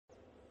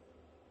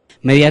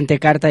Mediante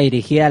carta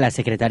dirigida a la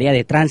Secretaría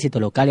de Tránsito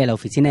Local y a la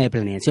Oficina de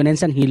Planeación en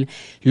San Gil,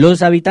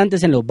 los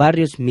habitantes en los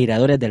barrios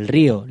Miradores del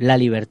Río, La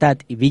Libertad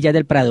y Villa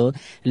del Prado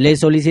le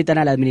solicitan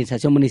a la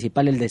Administración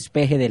Municipal el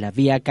despeje de la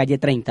vía calle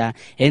 30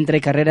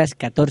 entre carreras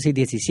 14 y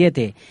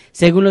 17.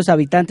 Según los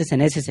habitantes en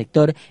ese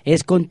sector,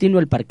 es continuo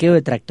el parqueo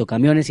de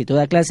tractocamiones y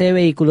toda clase de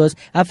vehículos,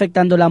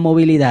 afectando la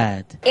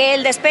movilidad.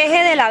 El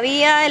despeje de la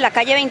vía de la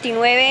calle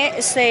 29,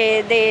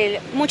 de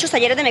muchos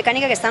talleres de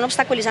mecánica que están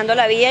obstaculizando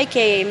la vía y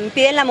que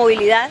impiden la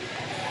movilidad.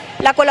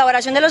 La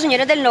colaboración de los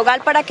señores del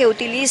Nogal para que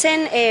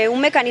utilicen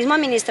un mecanismo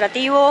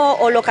administrativo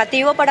o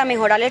locativo para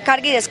mejorar el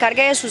cargue y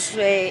descargue de sus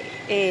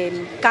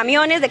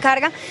camiones de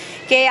carga,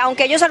 que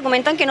aunque ellos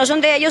argumentan que no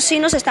son de ellos, sí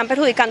nos están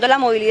perjudicando la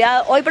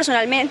movilidad hoy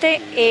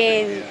personalmente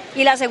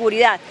y la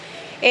seguridad.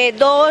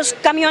 Dos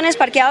camiones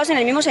parqueados en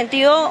el mismo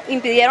sentido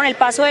impidieron el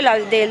paso, el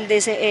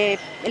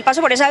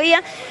paso por esa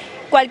vía.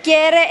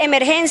 Cualquier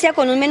emergencia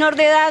con un menor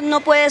de edad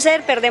no puede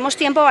ser, perdemos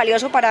tiempo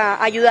valioso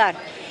para ayudar.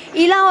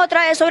 Y la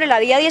otra es sobre la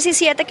vía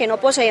 17, que no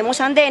poseemos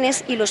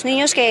andenes y los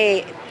niños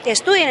que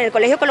estudian en el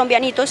Colegio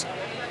Colombianitos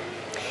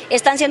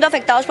están siendo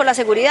afectados por la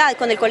seguridad.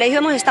 Con el colegio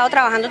hemos estado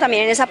trabajando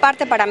también en esa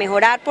parte para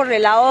mejorar por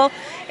el lado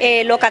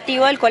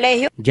locativo del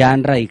colegio. Ya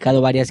han radicado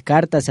varias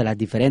cartas a las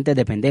diferentes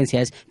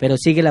dependencias, pero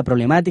sigue la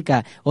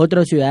problemática.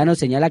 Otros ciudadanos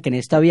señalan que en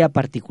esta vía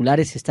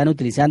particulares están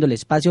utilizando el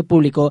espacio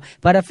público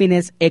para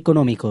fines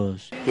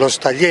económicos. Los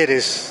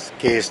talleres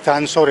que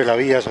están sobre la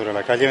vía, sobre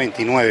la calle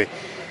 29,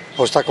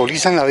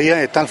 obstaculizan la vía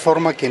de tal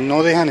forma que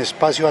no dejan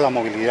espacio a la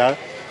movilidad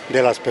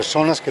de las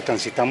personas que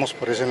transitamos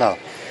por ese lado.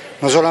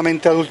 No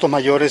solamente adultos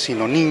mayores,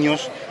 sino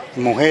niños,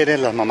 mujeres,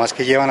 las mamás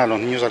que llevan a los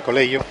niños al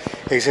colegio,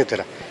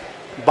 etc.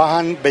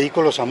 Bajan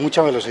vehículos a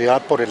mucha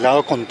velocidad por el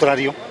lado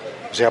contrario,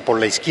 o sea, por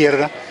la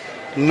izquierda,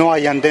 no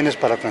hay andenes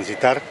para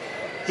transitar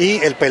y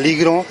el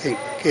peligro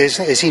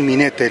es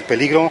inminente, el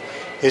peligro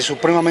es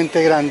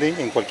supremamente grande,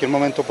 en cualquier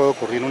momento puede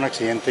ocurrir un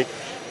accidente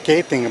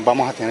que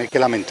vamos a tener que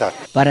lamentar.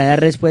 Para dar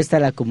respuesta a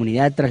la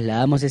comunidad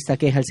trasladamos esta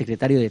queja al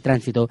secretario de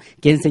Tránsito,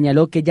 quien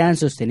señaló que ya han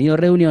sostenido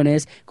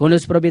reuniones con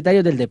los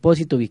propietarios del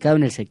depósito ubicado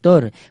en el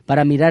sector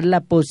para mirar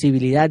la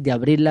posibilidad de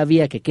abrir la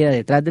vía que queda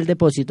detrás del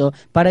depósito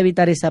para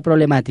evitar esta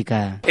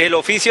problemática. El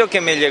oficio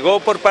que me llegó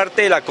por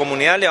parte de la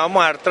comunidad le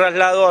vamos a dar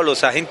traslado a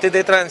los agentes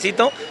de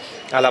tránsito,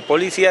 a la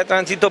policía de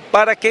tránsito,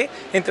 para que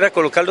entre a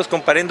colocar los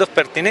comparendos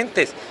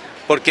pertinentes.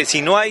 Porque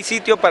si no hay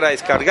sitio para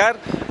descargar,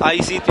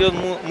 hay sitios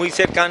muy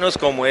cercanos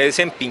como es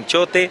en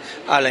Pinchote,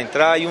 a la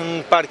entrada hay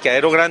un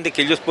parqueadero grande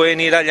que ellos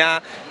pueden ir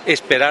allá,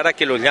 esperar a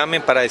que los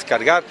llamen para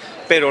descargar,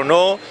 pero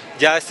no,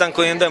 ya están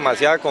cogiendo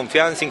demasiada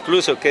confianza,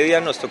 incluso qué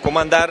día nos tocó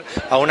mandar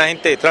a un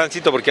agente de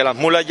tránsito porque las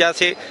mulas ya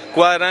se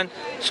cuadran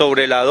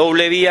sobre la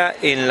doble vía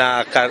en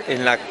la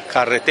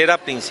carretera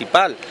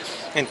principal.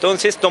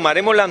 Entonces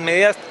tomaremos las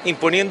medidas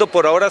imponiendo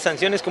por ahora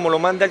sanciones como lo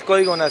manda el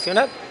Código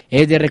Nacional.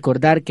 Es de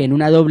recordar que en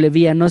una doble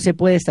vía no se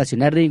puede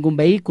estacionar ningún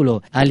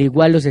vehículo, al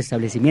igual los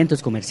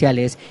establecimientos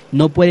comerciales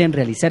no pueden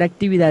realizar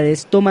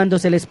actividades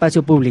tomándose el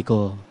espacio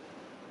público.